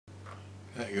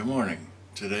Hey, good morning.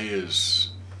 Today is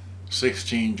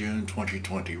 16 June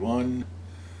 2021.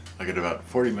 I got about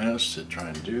 40 minutes to try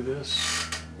and do this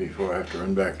before I have to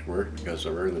run back to work because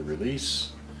of early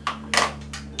release. And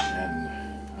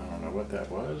I don't know what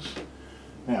that was.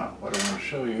 Now, what I want to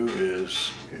show you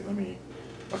is,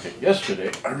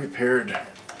 yesterday I repaired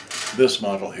this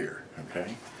model here,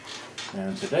 okay?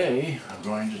 And today I'm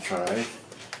going to try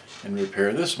and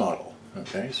repair this model,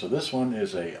 okay? So this one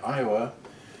is a Aiwa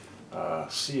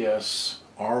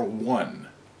CS-R1.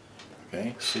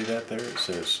 Okay, see that there? It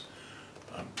says,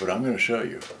 but I'm going to show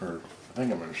you, or I think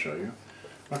I'm going to show you.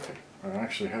 Okay, I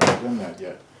actually haven't done that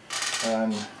yet.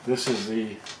 And this is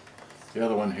the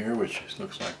other one here, which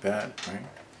looks like that, right?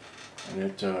 And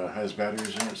it has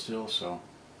batteries in it still, so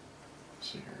let's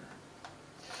see here.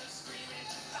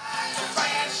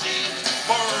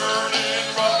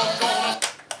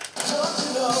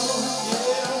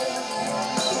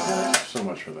 So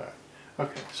much for that.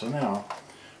 Okay, so now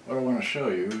what I want to show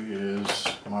you is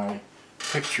my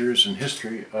pictures and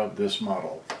history of this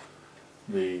model.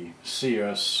 The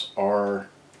CS-R...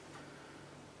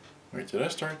 Wait, did I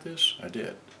start this? I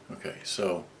did. Okay,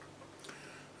 so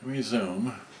let me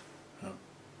zoom. Oh,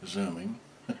 zooming.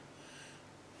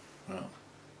 well,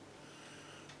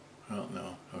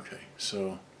 no. Okay,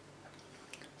 so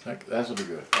that'll be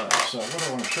good. Alright, so what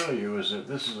I want to show you is that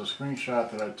this is a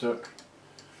screenshot that I took.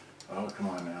 Oh, come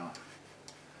on now.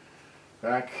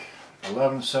 Back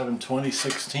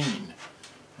 11/7/2016,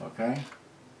 okay?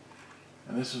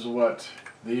 And this is what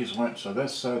these went, so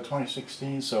that's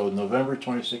 2016, so November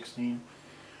 2016.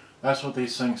 That's what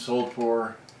these things sold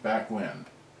for back when.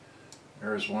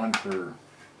 There's one for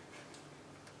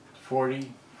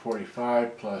 40,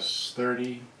 45 plus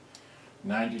 30,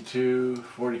 92,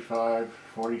 45,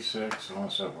 46, so on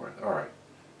and so forth. Alright,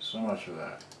 so much for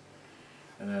that.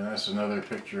 And then that's another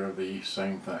picture of the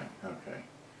same thing, okay.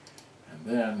 And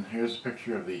then here's a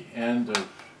picture of the end of,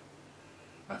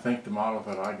 I think, the model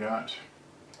that I got.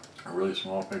 A really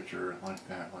small picture, like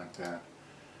that, like that.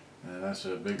 And then that's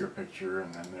a bigger picture,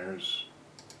 and then there's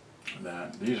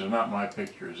that. These are not my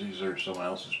pictures, these are someone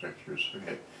else's pictures.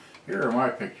 Okay, here are my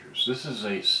pictures. This is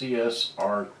a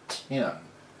CS-R10.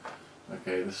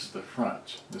 Okay, this is the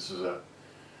front. This is a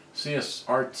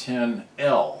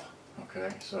CS-R10L. Okay,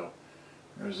 so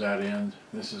there's that end.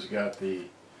 This has got the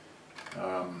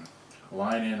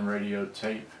line-in radio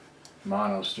tape,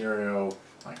 mono stereo,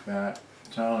 like that,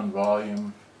 tone,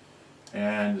 volume,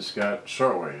 and it's got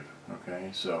shortwave. Okay,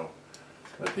 so,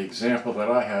 but the example that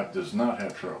I have does not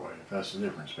have shortwave. That's the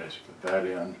difference, basically. That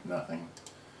end, nothing.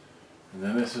 And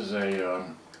then this is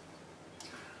the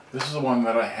one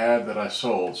that I had that I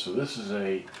sold. So this is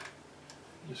a,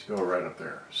 just go right up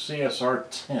there,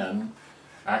 CS-R10.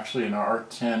 Actually an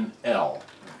R10L,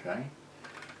 okay?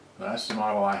 That's the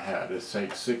model I had. It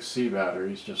takes 6C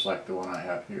batteries, just like the one I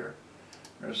have here.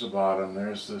 There's the bottom,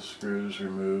 there's the screws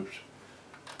removed.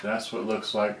 That's what it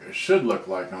looks like, it should look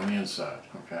like on the inside,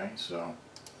 okay? So,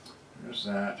 there's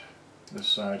that, this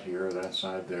side here, that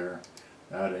side there,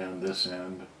 that end, this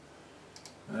end.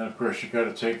 And then of course you've got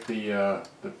to take the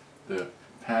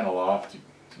panel off to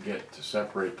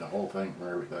separate the whole thing from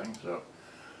everything. So,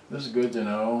 this is good to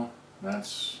know.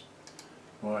 That's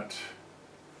what...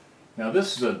 Now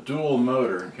this is a dual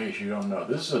motor, in case you don't know.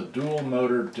 This is a dual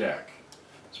motor deck.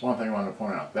 That's one thing I want to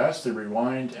point out. That's the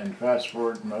rewind and fast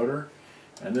forward motor.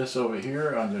 And this over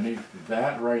here, underneath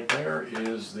that right there,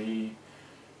 is the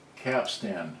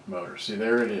capstan motor. See,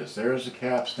 there it is. There's the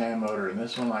capstan motor. And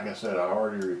this one, like I said, I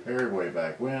already repaired way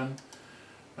back when.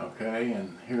 Okay,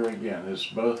 and here again, there's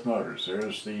both motors.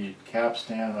 There's the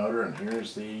capstan motor, and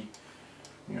here's the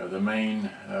the main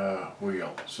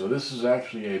wheel. So this is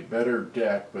actually a better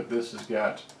deck, but this has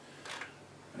got,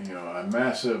 a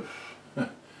massive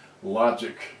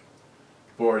logic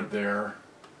board there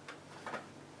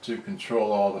to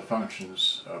control all the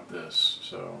functions of this.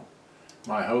 So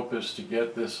my hope is to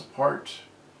get this apart,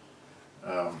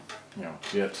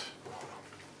 get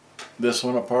this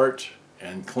one apart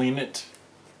and clean it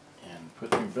and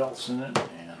put new belts in it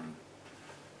and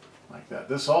like that.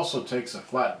 This also takes a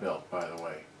flat belt, by the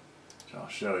way, which I'll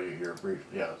show you here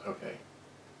briefly. Yeah, okay.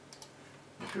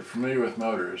 If you're familiar with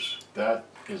motors, that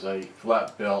is a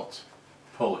flat belt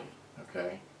pulley,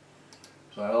 okay?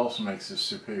 So that also makes this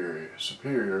superior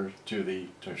to the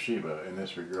Toshiba in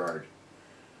this regard.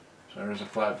 So there's a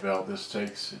flat belt. This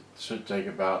should take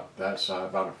about that size,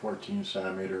 about a 14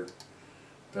 centimeter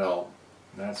belt.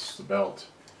 And that's the belt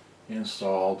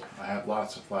installed. I have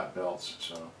lots of flat belts,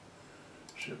 so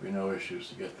should be no issues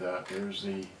to get that. There's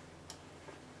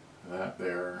that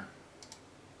there.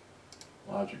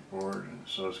 logic board, and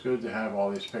so it's good to have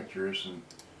all these pictures and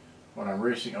when I'm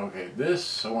racing, okay,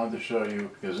 this I wanted to show you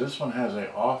because this one has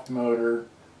a off motor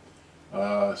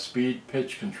speed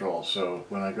pitch control. So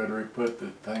when I go to put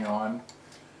the thing on,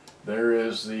 there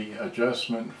is the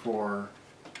adjustment for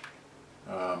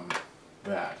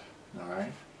that.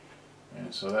 Alright,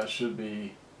 and so that should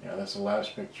be, yeah, that's the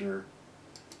last picture.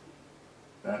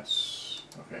 That's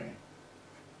okay,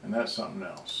 and that's something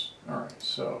else. Alright,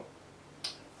 so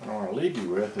what I want to leave you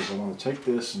with is I want to take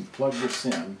this and plug this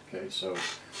in. Okay, so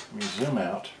let me zoom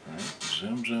out, right?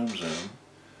 Zoom, zoom, zoom.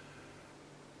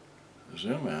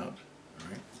 Zoom out,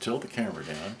 right? Tilt the camera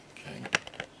down, okay.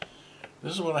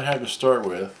 This is what I have to start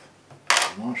with.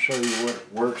 I'm going to show you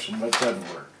what works and what doesn't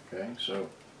work, okay? So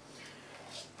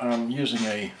I'm using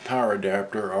a power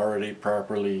adapter already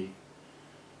properly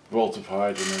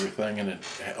voltified and everything, and it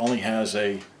only has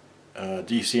a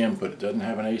DC input. It doesn't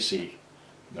have an AC.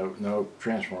 No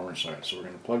transformer inside. So we're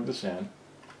going to plug this in.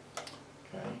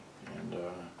 Okay, and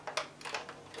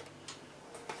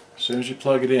as soon as you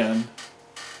plug it in,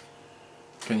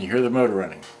 can you hear the motor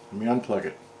running? Let me unplug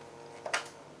it.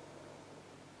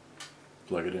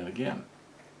 Plug it in again.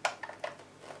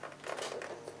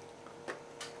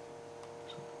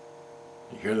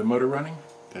 You hear the motor running?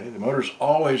 Okay, the motor's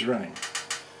always running,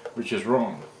 which is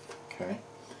wrong. Okay.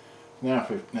 Now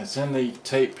it's in the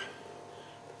tape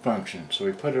function, so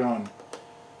we put it on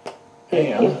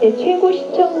AM. 역대 최고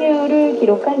시청률을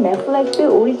기록한 넷플릭스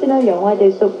오리지널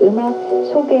영화들 속 음악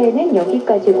소개는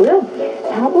여기까지고요.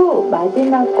 4부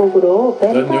마지막 곡으로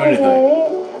뱀파이어의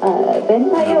디스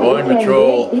라이프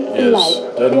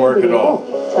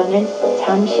띄워드리고 저는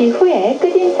잠시 후에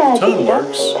끝인사드리러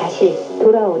다시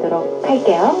돌아오도록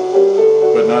할게요.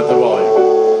 But not the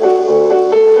volume.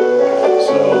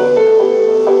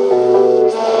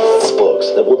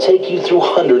 That will take you through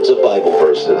hundreds of Bible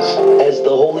verses as the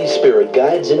Holy Spirit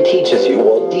guides and teaches you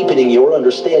while deepening your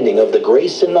understanding of the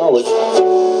grace and knowledge.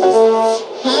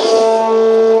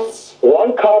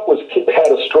 One cop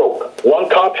had a stroke. One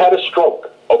cop had a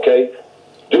stroke, okay,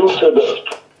 due to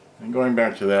the... And going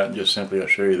back to that, just simply I'll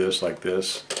show you this like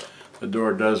this. The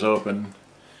door does open,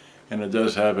 and it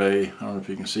does have a, I don't know if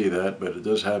you can see that, but it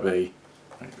does have a, you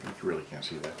really can't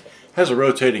see that, it has a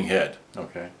rotating head,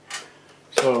 okay.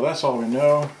 So that's all we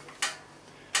know,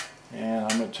 and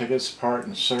I'm going to take this apart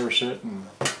and service it and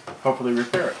hopefully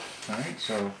repair it. Alright,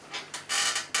 so,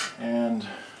 and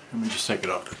let me just take it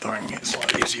off the thing, it's a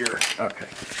lot easier. Okay,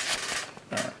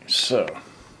 alright, so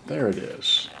there it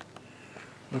is.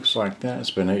 Looks like that. It's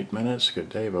been 8 minutes. Good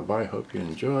day, bye-bye, hope you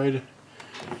enjoyed.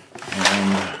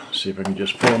 And see if I can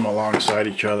just pull them alongside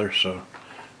each other. So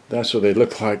that's what they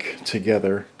look like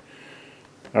together.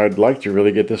 I'd like to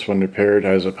really get this one repaired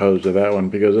as opposed to that one,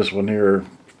 because this one here,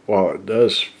 while it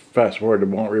does fast forward, it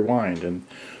won't rewind, and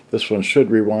this one should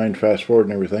rewind, fast forward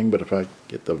and everything, but if I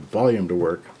get the volume to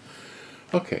work.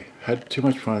 Okay, had too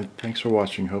much fun. Thanks for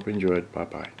watching. Hope you enjoyed. Bye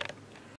bye.